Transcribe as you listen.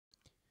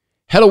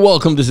Hello,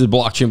 welcome. This is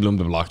Blockchain Bloom,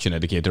 the blockchain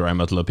educator.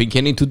 I'm Attila Pink,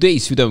 and in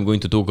today's video, I'm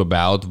going to talk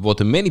about what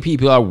many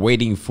people are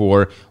waiting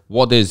for.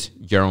 What is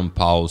Jerome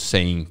Powell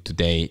saying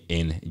today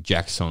in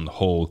Jackson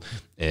Hole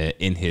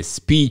in his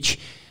speech?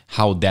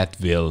 How that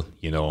will,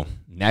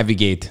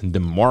 navigate the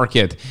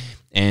market.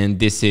 And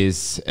this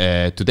is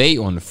today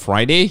on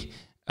Friday,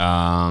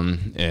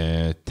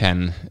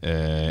 10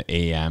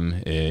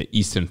 a.m.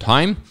 Eastern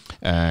time.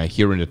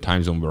 Here in the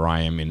time zone where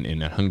I am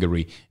in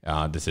Hungary,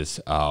 this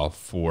is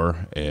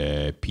 4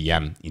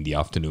 p.m. in the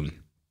afternoon.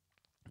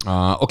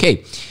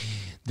 Okay,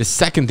 the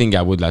second thing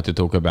I would like to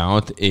talk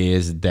about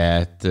is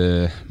that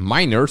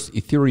miners,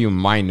 Ethereum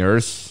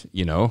miners,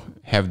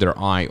 have their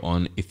eye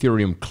on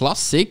Ethereum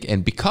Classic,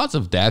 and because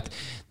of that,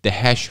 the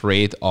hash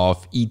rate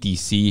of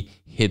ETC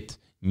hit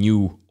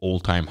new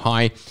all-time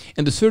high.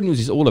 And the third news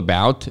is all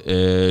about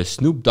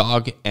Snoop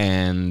Dogg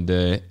and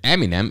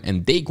Eminem,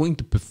 and they're going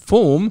to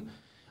perform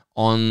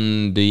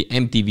on the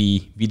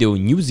MTV Video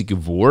Music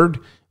Award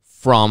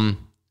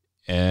from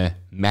a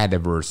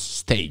metaverse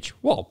stage.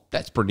 Well,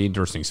 that's pretty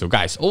interesting. So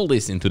guys, all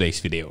this in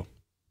today's video.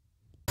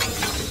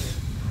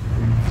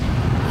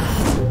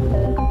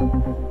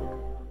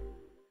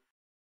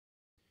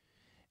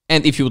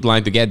 And if you would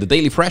like to get the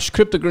daily fresh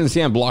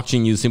cryptocurrency and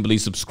blockchain news, simply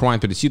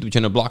subscribe to this YouTube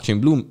channel, Blockchain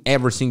Bloom.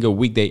 Every single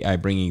weekday, I'm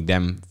bringing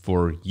them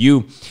for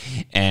you.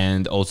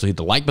 And also hit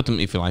the like button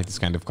if you like this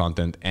kind of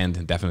content.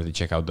 And definitely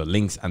check out the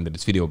links under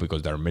this video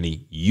because there are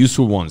many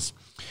useful ones.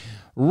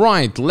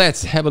 Right,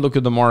 let's have a look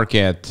at the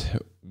market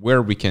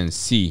where we can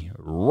see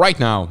right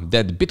now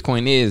that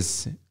Bitcoin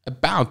is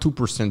about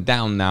 2%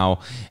 down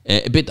now.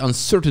 A bit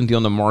uncertainty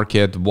on the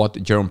market,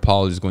 what Jerome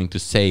Powell is going to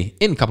say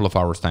in a couple of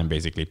hours time,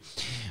 basically.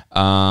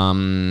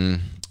 The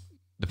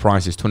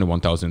price is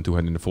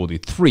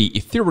 21,243.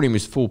 Ethereum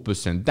is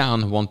 4%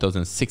 down,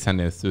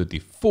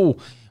 1,634.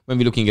 When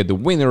we're looking at the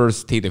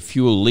winners, Theta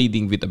Fuel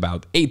leading with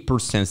about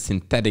 8%,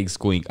 Synthetics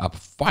going up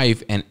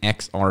 5%, and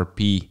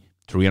XRP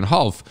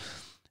 3.5%.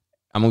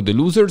 Among the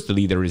losers, the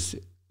leader is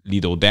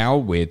Lido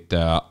DAO with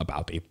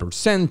about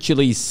 8%,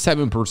 Chile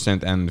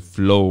 7%, and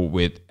Flow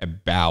with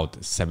about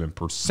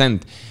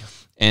 7%.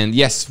 And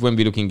yes, when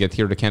we're looking at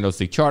here the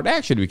candlestick chart,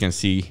 actually we can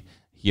see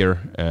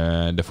here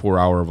the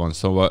 4-hour one.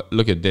 So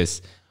look at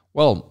this.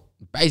 Well,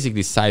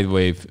 basically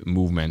sideways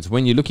movements.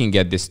 When you're looking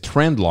at this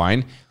trend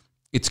line,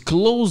 it's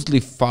closely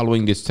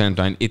following this trend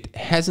line. It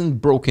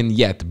hasn't broken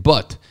yet,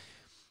 but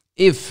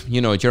if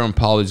Jerome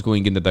Powell is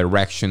going in the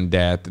direction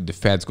that the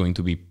Fed's going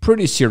to be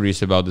pretty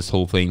serious about this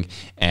whole thing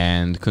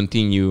and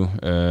continue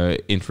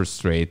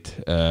interest rate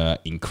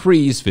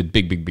increase with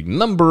big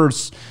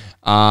numbers,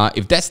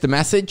 if that's the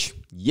message,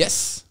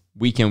 yes,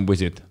 we can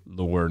visit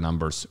lower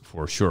numbers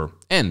for sure.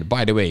 And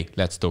by the way,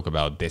 let's talk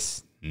about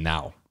this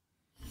now.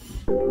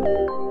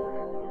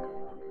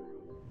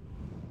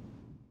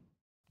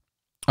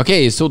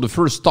 Okay, so the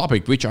first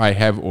topic, which I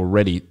have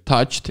already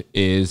touched,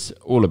 is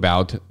all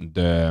about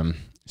the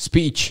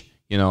speech,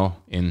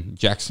 in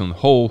Jackson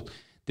Hole.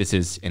 This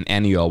is an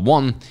annual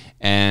one,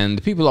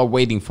 and people are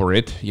waiting for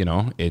it.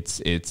 It's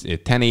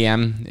at 10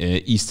 a.m.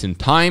 Eastern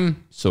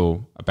time.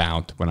 So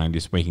about when I'm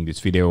just making this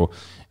video,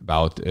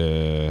 about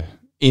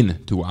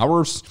in 2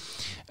 hours.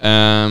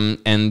 And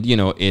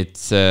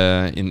it's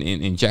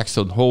in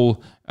Jackson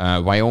Hole,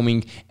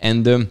 Wyoming,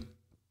 and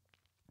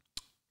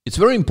it's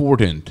very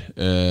important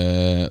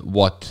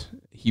what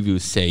he will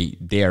say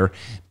there,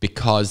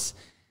 because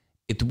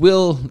it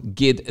will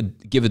give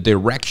a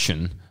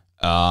direction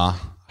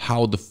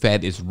how the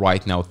Fed is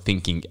right now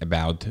thinking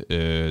about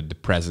the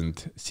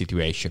present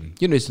situation.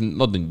 It's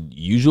not the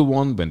usual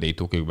one when they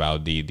talk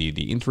about the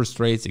interest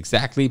rates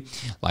exactly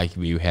like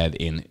we had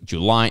in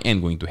July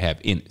and going to have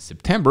in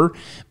September.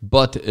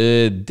 But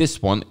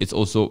this one is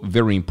also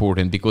very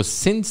important because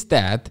since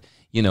that,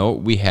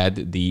 we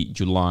had the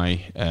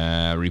July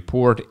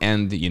report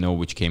and,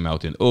 which came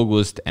out in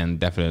August, and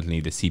definitely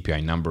the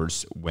CPI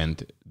numbers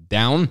went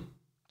down.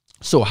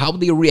 So how are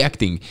they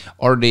reacting?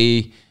 Are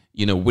they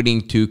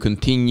willing to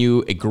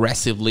continue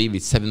aggressively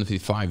with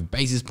 75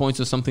 basis points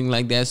or something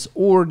like this,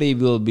 or they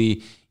will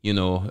be,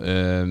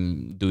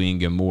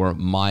 doing a more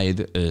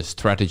mild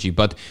strategy?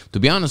 But to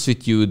be honest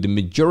with you, the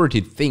majority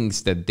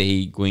thinks that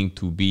they going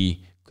to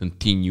be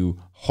continue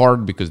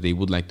hard because they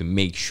would like to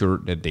make sure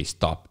that they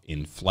stop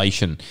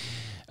inflation.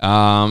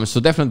 So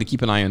definitely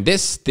keep an eye on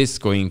this. This is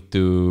going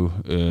to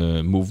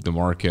move the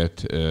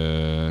market,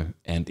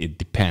 and it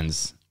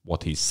depends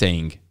what he's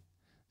saying.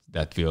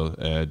 That will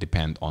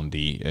depend on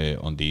the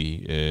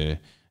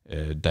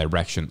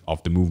direction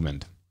of the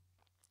movement.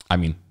 I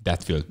mean,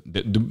 that will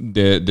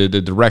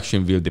the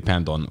direction will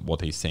depend on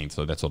what he's saying.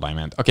 So that's what I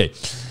meant. Okay.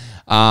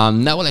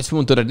 Now let's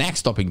move on to the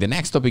next topic. The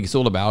next topic is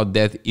all about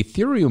that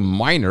Ethereum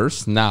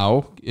miners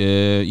now,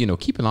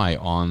 keep an eye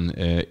on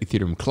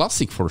Ethereum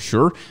Classic for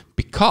sure,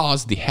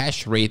 because the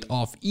hash rate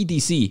of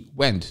ETC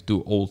went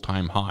to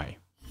all-time high.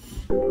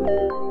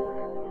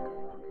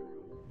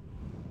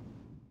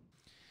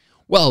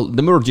 Well,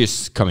 the merge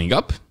is coming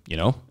up, in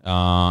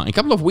a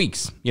couple of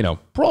weeks,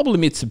 probably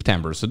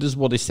mid-September. So this is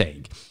what they're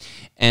saying.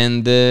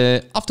 And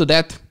after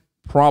that,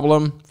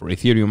 Problem for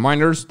Ethereum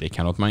miners, they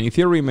cannot mine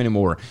Ethereum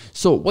anymore.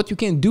 So what you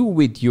can do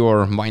with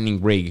your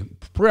mining rig,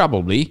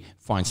 probably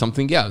find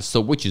something else.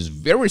 So which is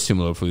very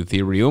similar for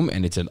Ethereum,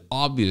 and it's an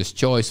obvious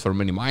choice for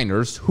many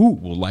miners who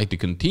would like to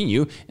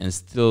continue and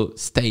still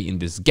stay in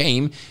this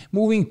game,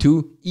 moving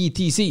to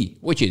ETC,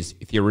 which is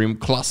Ethereum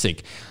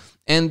Classic.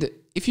 And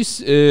if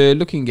you're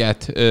looking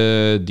at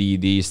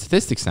the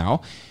statistics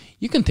now,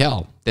 you can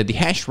tell that the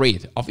hash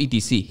rate of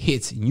ETC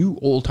hits new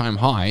all-time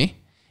high,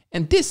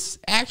 and this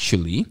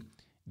actually,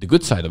 the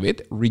good side of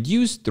it,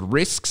 reduced the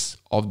risks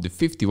of the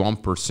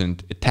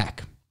 51%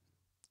 attack,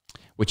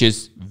 which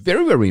is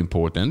very, very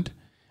important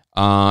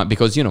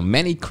because, you know,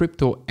 many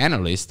crypto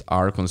analysts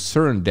are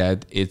concerned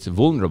that it's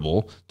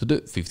vulnerable to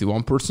the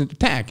 51%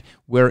 attack,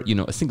 where, you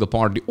know, a single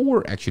party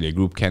or actually a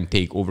group can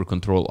take over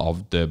control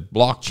of the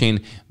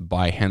blockchain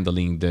by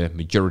handling the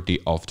majority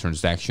of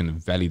transaction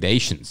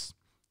validations.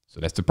 So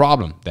that's the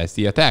problem. That's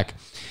the attack.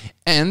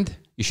 And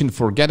you shouldn't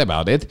forget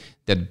about it,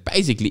 that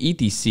basically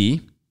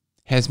ETC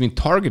has been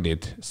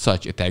targeted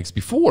such attacks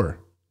before.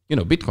 You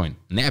know, Bitcoin,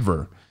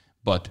 never.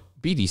 But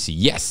BTC,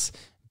 yes.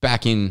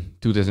 Back in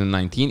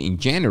 2019 in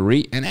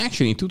January, and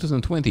actually in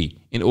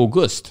 2020 in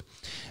August.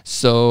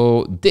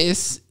 So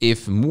this,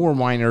 if more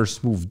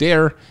miners move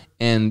there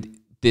and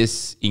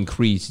this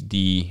increase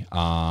the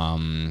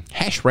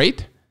hash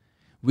rate,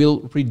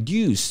 will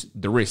reduce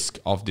the risk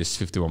of this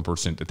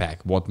 51% attack,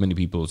 what many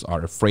people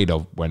are afraid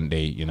of when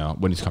they, you know,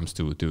 when it comes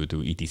to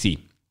ETC.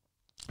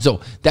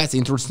 So that's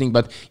interesting,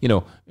 but, you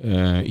know,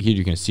 here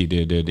you can see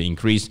the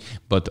increase,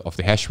 but of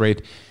the hash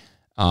rate,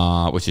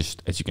 which is,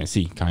 as you can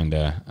see, kind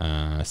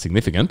of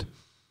significant.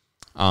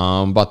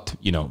 But,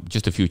 you know,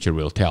 just the future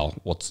will tell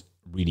what's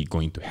really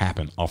going to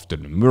happen after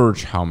the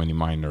merge, how many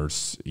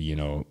miners, you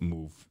know,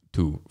 move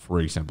to, for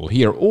example,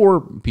 here,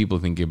 or people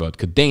thinking about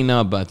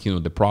Cadena, but, you know,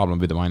 the problem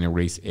with the mining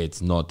race,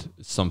 it's not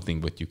something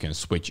that you can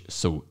switch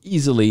so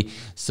easily.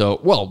 So,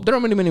 well, there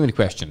are many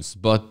questions,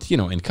 but, you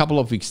know, in a couple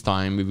of weeks'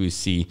 time, we will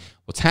see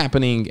what's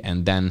happening,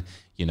 and then,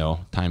 you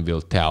know, time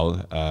will tell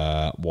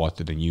what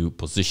the new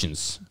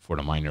positions for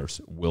the miners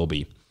will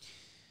be.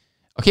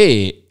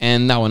 Okay,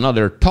 and now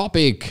another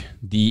topic,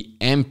 the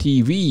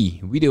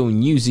MTV Video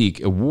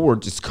Music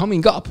Awards is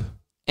coming up,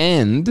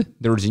 and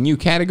there is a new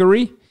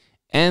category,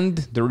 and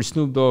there is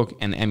Snoop Dogg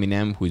and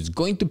Eminem who is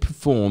going to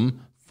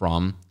perform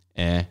from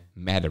a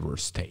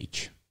metaverse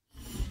stage.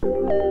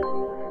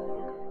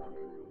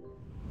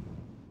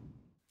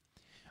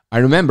 I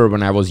remember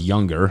when I was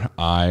younger,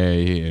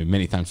 I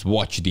many times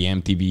watched the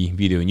MTV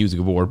Video Music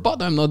Award,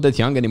 but I'm not that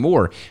young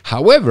anymore.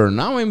 However,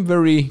 now I'm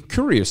very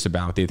curious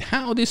about it,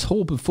 how this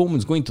whole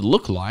performance is going to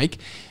look like,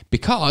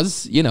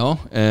 because, you know,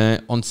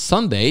 on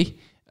Sunday,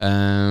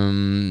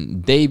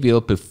 they will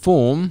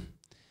perform,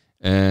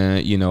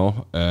 you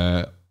know,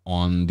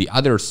 on the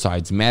other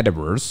side's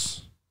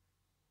metaverse.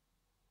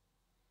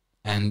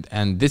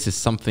 And this is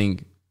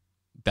something,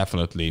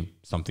 definitely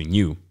something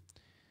new.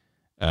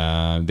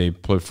 They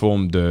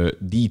performed the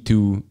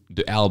D2,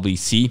 the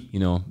LBC, you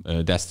know,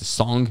 that's the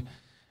song.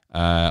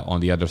 On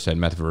the other side,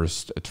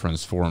 Metaverse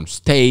Transform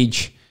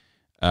stage.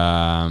 So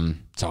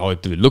how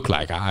it will look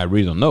like, I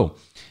really don't know.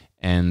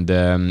 And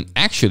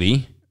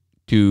actually,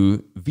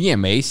 to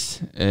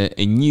VMAs,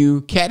 a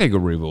new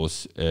category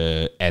was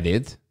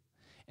added.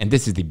 And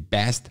this is the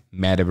best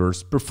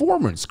Metaverse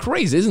performance.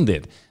 Crazy, isn't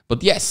it?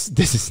 But yes,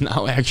 this is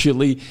now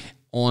actually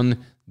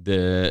on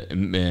the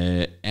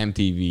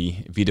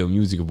MTV Video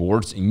Music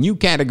Awards, a new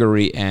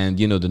category, and,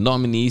 you know, the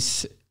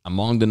nominees,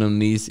 among the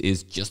nominees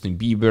is Justin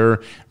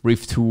Bieber,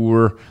 Riff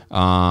Tour,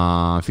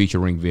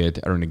 featuring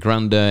with Ariana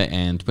Grande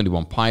and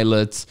 21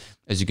 Pilots,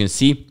 as you can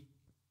see.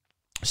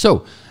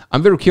 So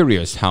I'm very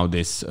curious how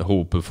this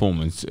whole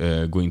performance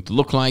going to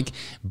look like,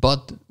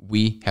 but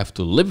we have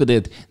to live with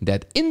it,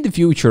 that in the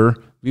future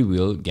we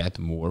will get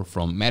more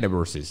from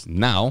metaverses.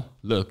 Now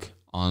look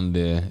on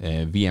the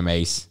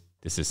VMAs.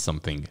 This is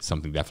something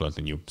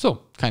definitely new.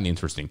 So, kind of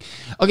interesting.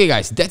 Okay,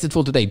 guys, that's it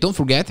for today. Don't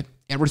forget,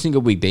 every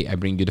single weekday I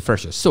bring you the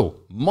freshest.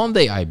 So,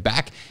 Monday I'm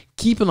back.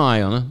 Keep an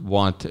eye on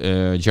what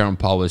Jerome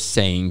Powell is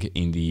saying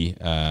in the,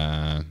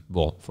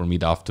 well, for me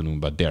the afternoon,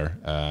 but there,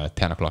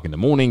 10 o'clock in the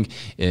morning,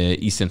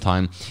 Eastern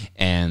time.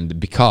 And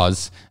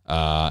because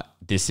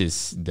this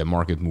is the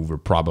market mover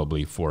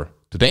probably for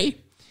today.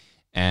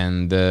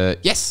 And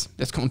yes,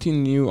 let's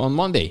continue on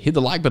Monday. Hit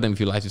the like button if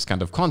you like this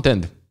kind of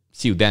content.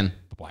 See you then.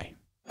 Bye-bye.